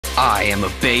I am a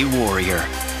Bay Warrior.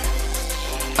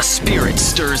 A spirit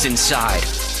stirs inside,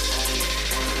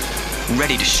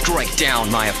 ready to strike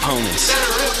down my opponents.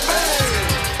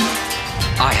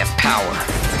 I have power.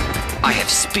 I have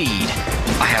speed.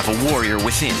 I have a warrior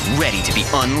within, ready to be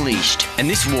unleashed. And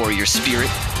this warrior spirit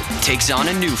takes on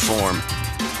a new form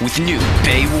with new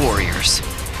Bay Warriors.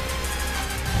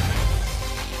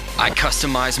 I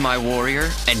customize my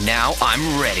warrior, and now I'm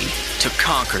ready to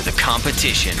conquer the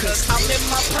competition. 'Cause I'm in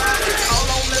my pride, it's all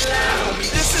on the line.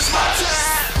 This is my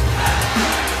time.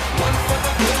 One for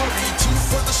the glory, two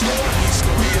for the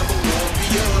story of a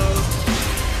warrior.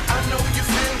 I know you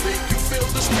feel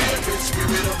the spirit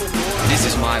of a warrior. This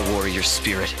is my warrior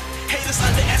spirit. Haters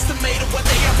underestimated what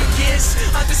they up against.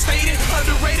 Understated,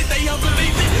 underrated, they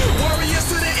unbelieve it. Warriors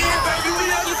to the end, baby, we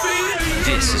undefeated.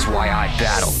 This is why I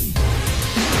battle.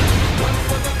 One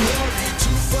for the glory,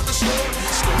 two for the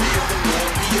story of a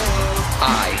warrior.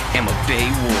 I am a Bay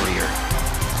Warrior.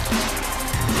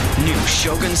 New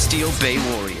Shogun Steel Bay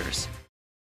Warriors.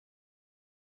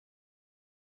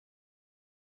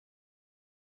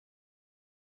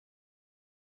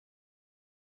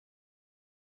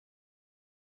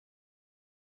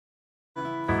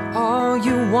 All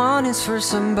you want is for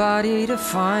somebody to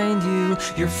find you.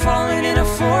 You're falling in a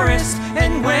forest,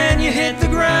 and when you hit the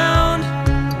ground,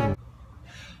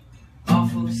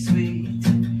 awful sweet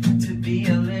to be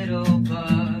a little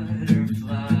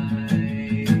butterfly.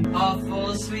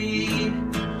 Awful sweet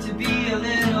to be a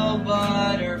little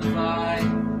butterfly.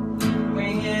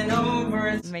 Winging over.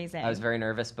 Amazing. I was very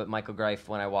nervous, but Michael Greif,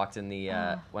 when I walked in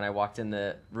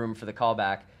the room for the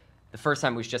callback, the first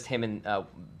time it was just him and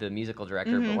the musical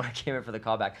director, but when I came in for the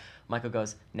callback, Michael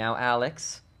goes, "Now,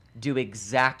 Alex, do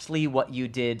exactly what you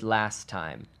did last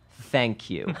time. Thank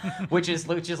you," which is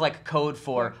like code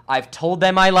for I've told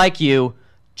them I like you.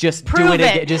 Just Prove do it.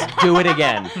 it. Just do it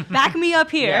again. Back me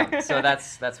up here. Yeah, so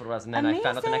that's what it was, and then I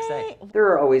found out the next day. There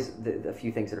are always a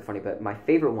few things that are funny, but my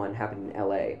favorite one happened in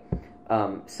L.A.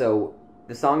 So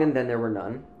the song "And Then There Were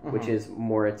None," which is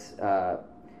Moritz.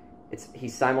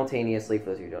 He's simultaneously, for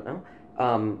those of you who don't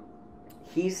know,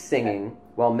 he's singing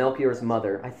while Melchior's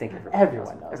mother, I think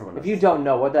Everyone knows. If you don't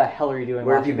know, what the hell are you doing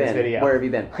watching this video? Where have you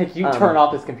been? Like, you turn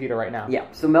off this computer right now. Yeah,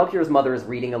 so Melchior's mother is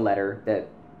reading a letter that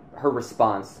her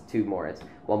response to Moritz,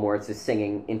 while Moritz is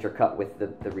singing intercut with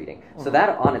the reading. So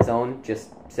that on its own,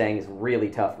 just saying, is really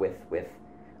tough with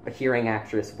a hearing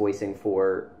actress voicing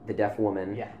for the deaf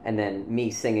woman, and then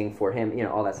me singing for him,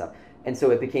 all that stuff. And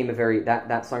so it became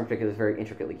that song in particular was very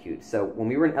intricately cued. So when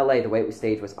we were in LA, the way it was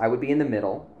staged was I would be in the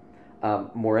middle,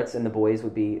 Moritz and the boys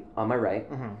would be on my right,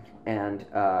 and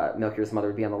Melchior's mother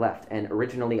would be on the left. And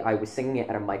originally I was singing it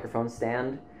at a microphone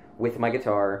stand with my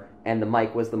guitar, and the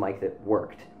mic was the mic that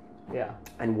worked. Yeah.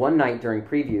 And one night during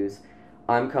previews,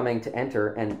 I'm coming to enter,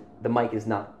 and the mic is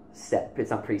not set.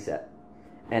 It's not preset.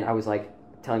 And I was like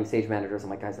telling stage managers, I'm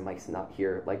like, guys, the mic's not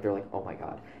here. Like, they're like, oh my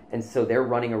God. And so they're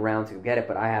running around to get it,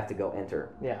 but I have to go enter.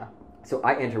 Yeah. So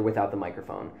I enter without the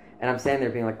microphone. And I'm standing there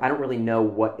being like, I don't really know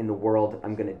what in the world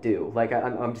I'm going to do. Like,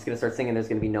 I'm just going to start singing, there's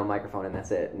going to be no microphone, and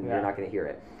that's it. And you're not going to hear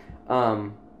it.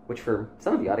 Which for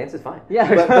some of the audience is fine.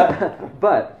 Yeah.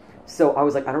 But so I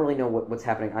was like, I don't really know what's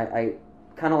happening. I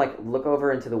kind of like look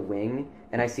over into the wing,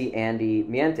 and I see Andy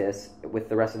Mientis with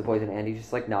the rest of the boys, and Andy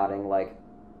just like nodding, like,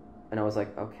 and I was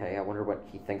like, okay, I wonder what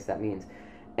he thinks that means.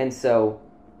 And so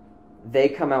they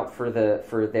come out for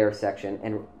their section,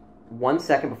 and 1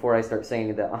 second before I start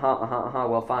saying the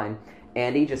well, fine,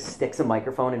 Andy just sticks a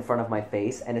microphone in front of my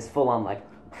face and is full on like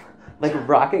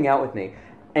rocking out with me.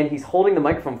 And he's holding the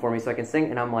microphone for me so I can sing,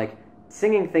 and I'm like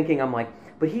singing, thinking, I'm like,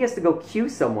 but he has to go cue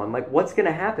someone. Like, what's going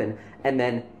to happen? And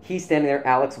then he's standing there.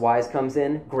 Alex Wise comes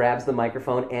in, grabs the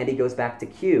microphone. Andy goes back to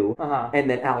cue. And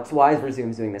then Alex Wise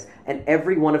resumes doing this. And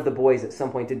every one of the boys at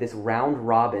some point did this round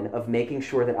robin of making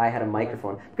sure that I had a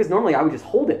microphone. Because normally I would just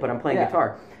hold it, but I'm playing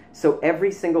guitar. So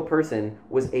every single person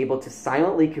was able to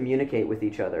silently communicate with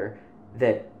each other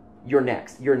that you're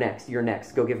next, you're next, you're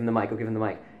next. Go give him the mic, go give him the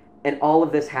mic. And all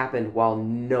of this happened while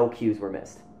no cues were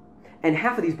missed. And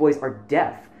half of these boys are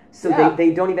deaf. So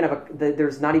they don't even have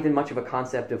there's not even much of a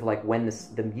concept of like when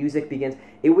the music begins.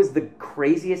 It was the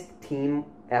craziest team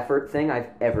effort thing I've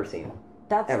ever seen.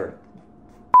 That's ever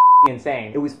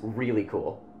insane. It was really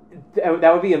cool.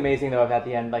 That would be amazing though if at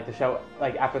the end, like the show,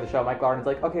 like after the show, Mike Gardner's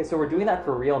like, okay, so we're doing that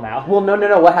for real now. Well, no.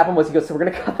 What happened was he goes, so we're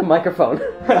gonna cut the microphone.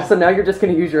 So now you're just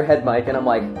gonna use your head mic, and I'm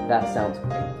like, that sounds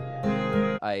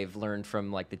great. I've learned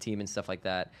from like the team and stuff like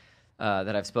that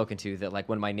that I've spoken to that like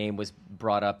when my name was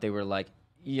brought up, they were like,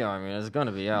 yeah, I mean, it's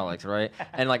gonna be Alex, right?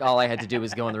 And like all I had to do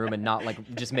was go in the room and not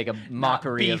like just make a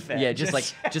mockery of just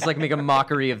make a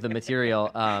mockery of the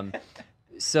material.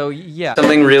 So yeah.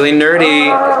 Something really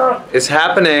nerdy is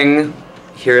happening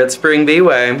here at Spring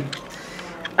B-Way.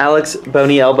 Alex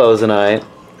Boniello and I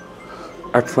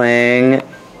are playing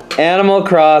Animal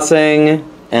Crossing,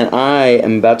 and I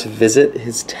am about to visit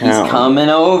his town. He's coming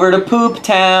over to Poop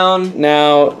Town.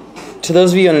 Now, to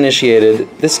those of you uninitiated,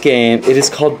 this game, it is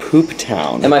called Poop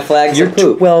Town. And my flags You're are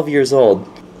poop. 12 years old.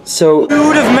 So,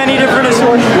 Food of many different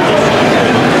assortments.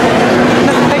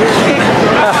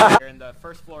 In the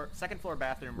second floor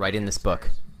bathroom. Right in this book.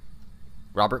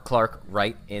 Robert Clark,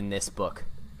 right in this book.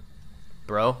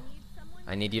 Bro,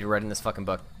 I need you to write in this fucking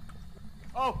book.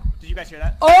 Oh, did you guys hear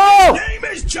that? Oh! Name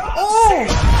is John. Oh!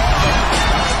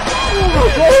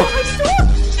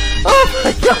 Oh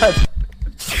my god!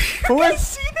 Who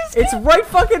is? It's right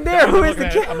fucking there. Who is the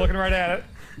kid? I'm looking right at it.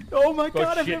 Oh my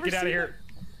god, I've shit, never get out seen of here.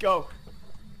 Go.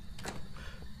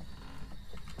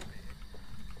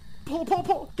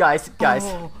 Pull. Guys.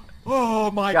 Oh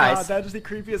my Guys. god, that is the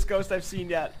creepiest ghost I've seen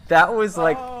yet. That was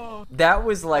like. Oh, That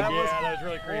was like. yeah, that was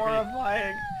really creepy.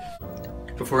 Horrifying.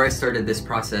 Before I started this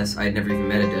process, I had never even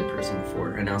met a dead person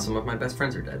before, and now some of my best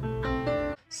friends are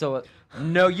dead. So,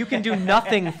 no, you can do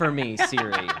nothing for me,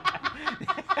 Siri.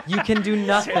 You can do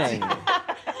nothing.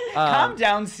 Calm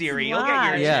down, Siri. You'll get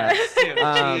your Yeah. chance soon.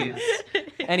 Jeez.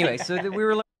 Anyway, so we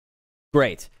were.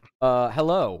 Great.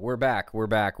 Hello. We're back.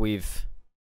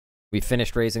 We've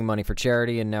finished raising money for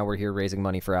charity, and now we're here raising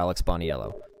money for Alex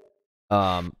Boniello.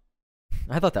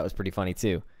 I thought that was pretty funny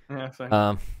too. Yeah, same.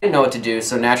 I didn't know what to do,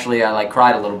 so naturally I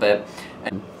cried a little bit.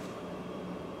 And...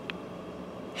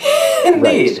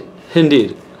 Indeed.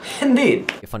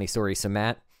 A funny story. So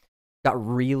Matt got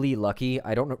really lucky.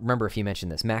 I don't remember if he mentioned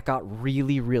this. Matt got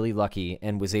really, really lucky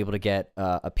and was able to get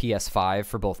a PS5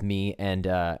 for both me and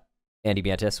Andy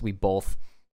Bientis. We both,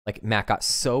 like, Matt got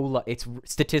so it's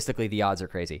statistically the odds are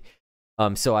crazy.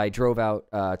 So I drove out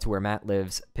to where Matt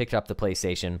lives, picked up the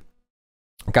PlayStation,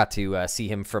 got to see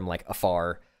him from like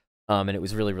afar, and it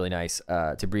was really, really nice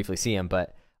to briefly see him.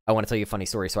 But I want to tell you a funny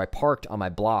story. So I parked on my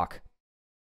block,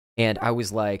 and I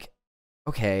was like,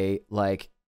 okay, like,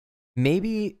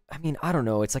 maybe, I mean, I don't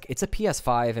know. It's like, it's a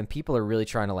PS5 and people are really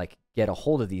trying to like get a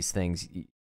hold of these things.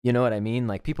 You know what I mean?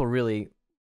 Like, people really,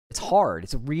 it's hard.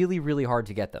 It's really, really hard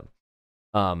to get them.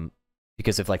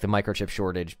 Because of like the microchip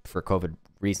shortage for COVID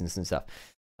reasons and stuff.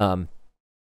 And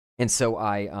so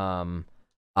I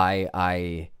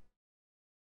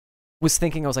was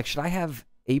thinking, I was like, should I have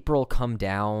April come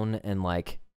down and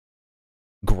like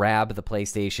grab the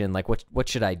PlayStation? Like, what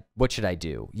should I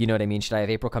do? You know what I mean? Should I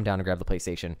have April come down and grab the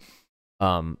PlayStation?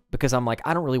 Because I'm like,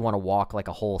 I don't really want to walk like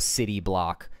a whole city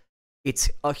block.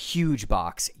 It's a huge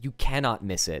box. You cannot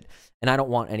miss it. And I don't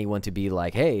want anyone to be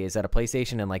like, hey, is that a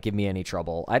PlayStation? And like give me any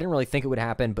trouble. I didn't really think it would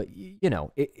happen, but you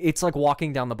know, it's like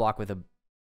walking down the block with a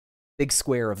big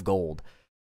square of gold.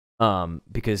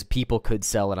 Because people could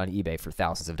sell it on eBay for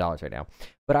thousands of dollars right now.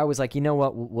 But I was like, you know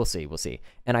what? We'll see.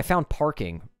 And I found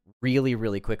parking really,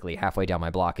 really quickly halfway down my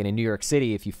block. And in New York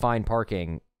City, if you find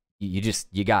parking, you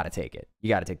got to take it. You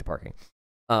got to take the parking.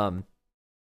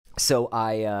 So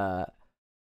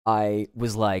I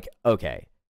was like, okay,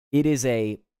 it is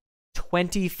a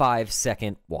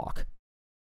 25-second walk.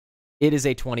 It is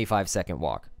a 25-second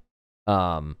walk.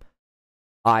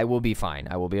 I will be fine.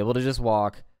 I will be able to just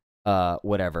walk.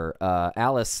 Whatever.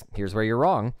 Alice, here's where you're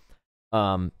wrong.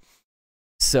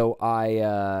 So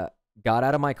I got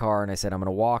out of my car and I said, I'm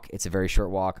gonna walk. It's a very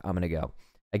short walk. I'm gonna go.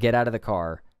 I get out of the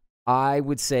car. I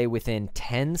would say within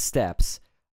 10 steps,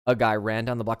 a guy ran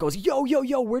down the block, goes, yo,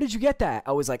 where did you get that?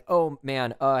 I was like, oh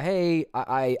man, hey,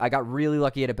 I got really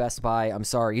lucky at a Best Buy. I'm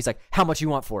sorry. He's like, how much you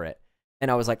want for it?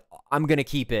 And I was like, I'm going to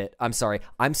keep it. I'm sorry.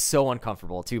 I'm so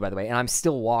uncomfortable too, by the way. And I'm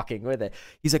still walking with it.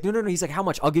 He's like, no. He's like, how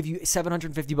much? I'll give you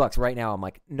 $750 right now. I'm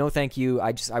like, no, thank you.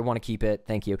 I want to keep it.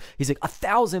 Thank you. He's like,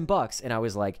 $1,000. And I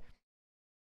was like,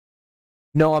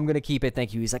 no, I'm going to keep it.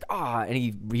 Thank you. He's like, and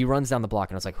he runs down the block.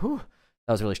 And I was like, whew,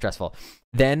 that was really stressful.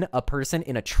 Then a person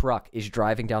in a truck is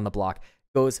driving down the block,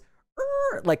 goes,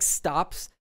 like stops,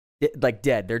 like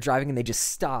dead. They're driving and they just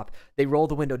stop. They roll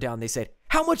the window down. They said,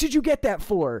 how much did you get that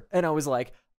for? And I was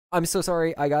like, I'm so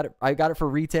sorry. I got it for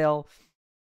retail.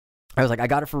 I was like, I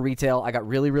got it for retail. I got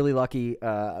really, really lucky.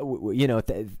 You know,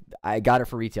 I got it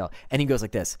for retail. And he goes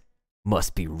like this,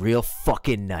 must be real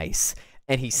fucking nice.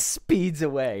 And he speeds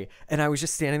away. And I was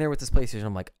just standing there with this PlayStation.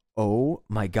 I'm like, oh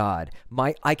my God,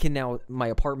 my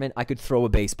apartment, I could throw a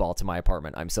baseball to my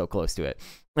apartment. I'm so close to it.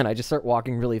 And I just start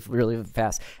walking really, really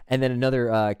fast. And then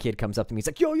another kid comes up to me. He's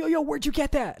like, yo, where'd you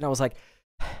get that? And I was like,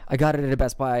 I got it at a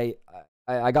Best Buy.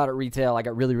 I got it retail. I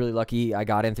got really, really lucky. I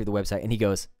got in through the website. And he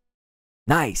goes,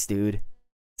 nice, dude.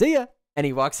 See ya. And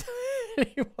he walks,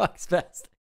 he walks past.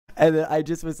 And then I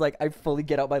just was like, I fully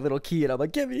get out my little key and I'm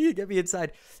like, get me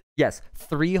inside. Yes,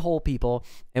 3 whole people.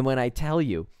 And when I tell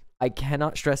you, I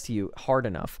cannot stress to you hard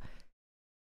enough,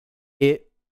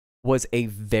 it was a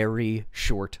very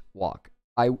short walk.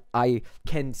 I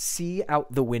can see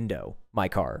out the window my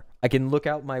car. I can look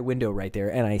out my window right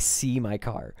there and I see my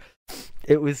car.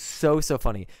 It was so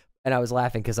funny. And I was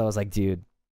laughing because I was like, dude,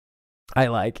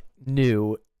 I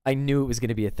knew it was going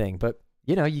to be a thing. But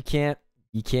you know, you can't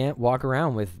walk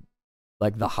around with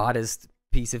like the hottest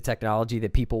piece of technology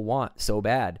that people want so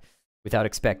bad without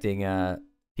expecting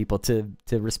people to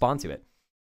respond to it.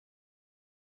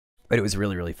 But it was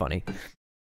really, really funny.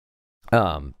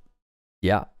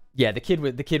 Yeah, the kid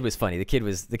was funny. The kid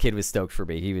was stoked for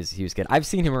me. He was good. I've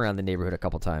seen him around the neighborhood a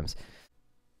couple times.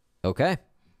 Okay,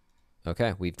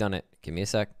 we've done it. Give me a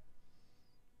sec.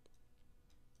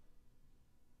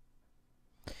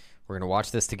 We're gonna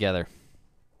watch this together.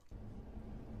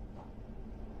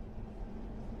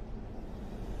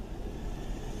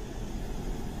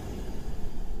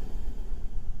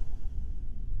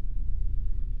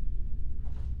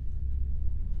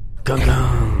 Gung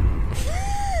gung.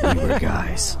 We were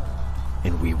guys,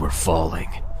 and we were falling.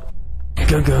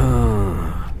 Gung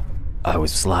gung. I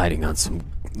was sliding on some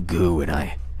goo, and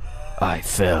I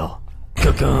fell.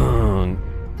 Gung gung.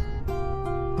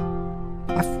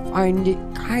 I find it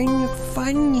kind of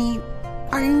funny.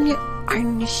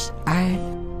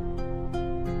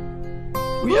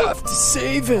 We have to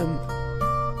save him.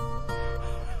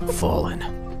 Fallen.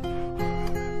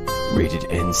 Rated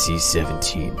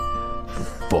NC-17. For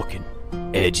fucking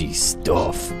edgy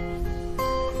stuff.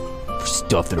 For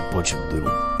stuff that a bunch of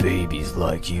little babies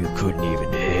like you couldn't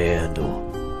even handle.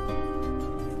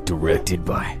 Directed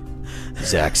by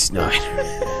Zack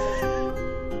Snyder.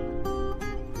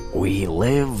 We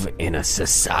live in a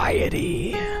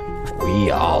society.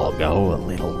 We all go a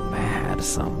little mad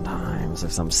sometimes or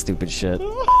some stupid shit.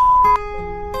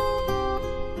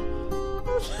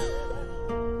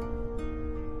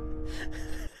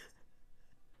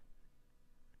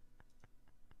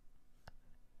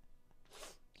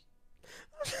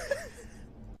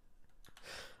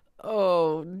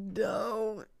 Oh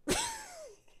no.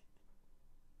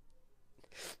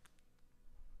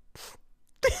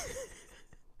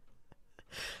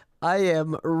 I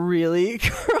am really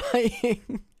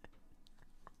crying.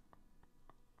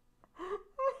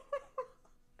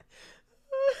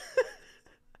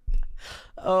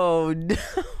 Oh no.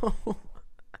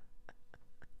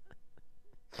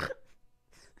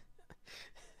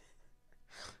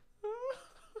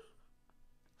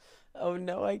 Oh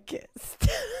no, I can't stop.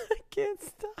 I can't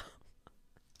stop.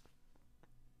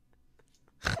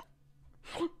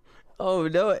 Oh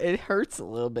no, it hurts a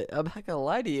little bit. I'm not gonna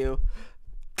lie to you.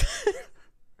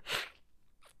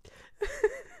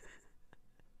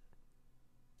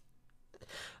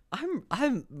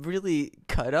 I'm really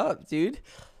cut up, dude.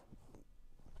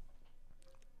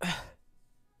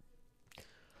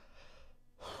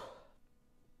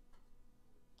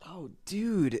 Oh,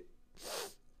 dude.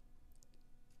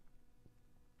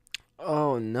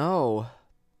 Oh no.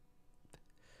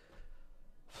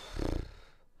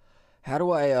 How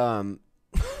do I let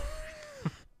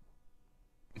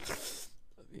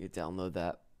me download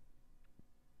that.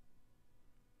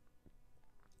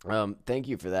 Thank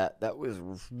you for that. That was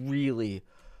really,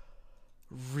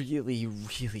 really,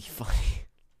 really funny.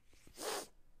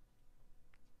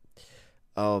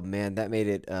 Oh man, that made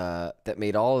it that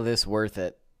made all of this worth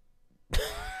it.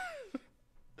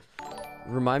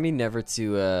 Remind me never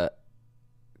to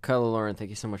Kyla Lauren, thank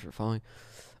you so much for following.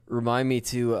 Remind me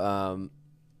to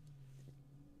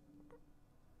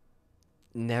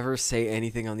never say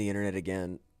anything on the internet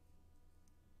again.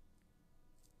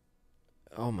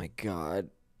 Oh my god.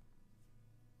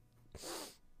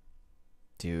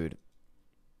 Dude.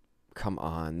 Come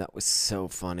on. That was so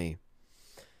funny.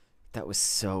 That was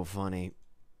so funny.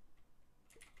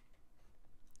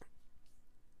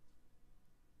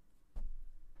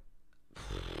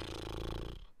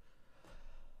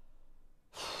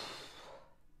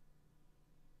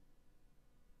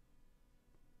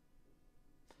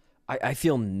 I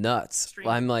feel nuts.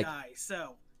 I'm like,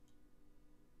 so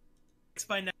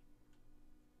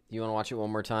you want to watch it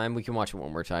one more time? We can watch it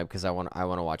one more time because I want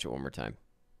to watch it one more time.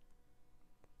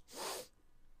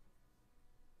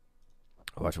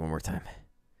 I'll watch it one more time.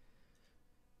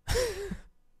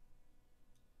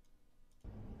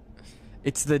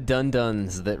 It's the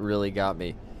dun-duns that really got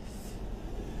me.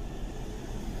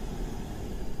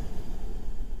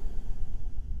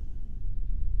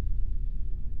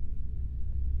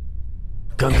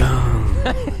 Gung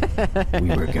gung.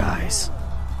 We were guys,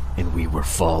 and we were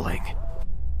falling.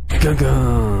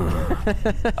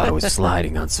 I was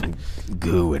sliding on some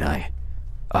goo and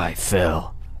I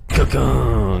fell.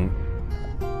 Gong.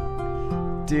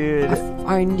 Dude. I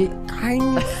find it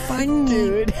kind of funny.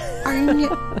 Dude.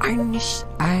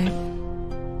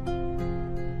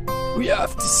 We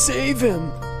have to save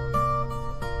him.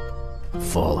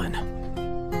 Fallen.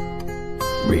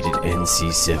 Rated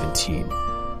NC-17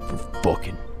 for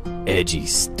fucking edgy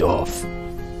stuff.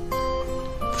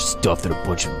 For stuff that a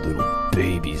bunch of little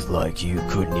babies like you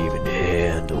couldn't even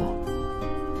handle.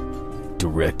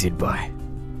 Directed by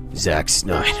Zack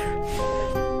Snyder.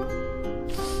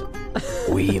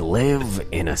 We live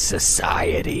in a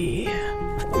society.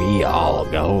 We all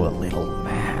go a little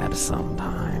mad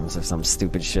sometimes or some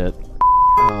stupid shit.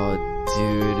 Oh,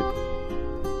 dude.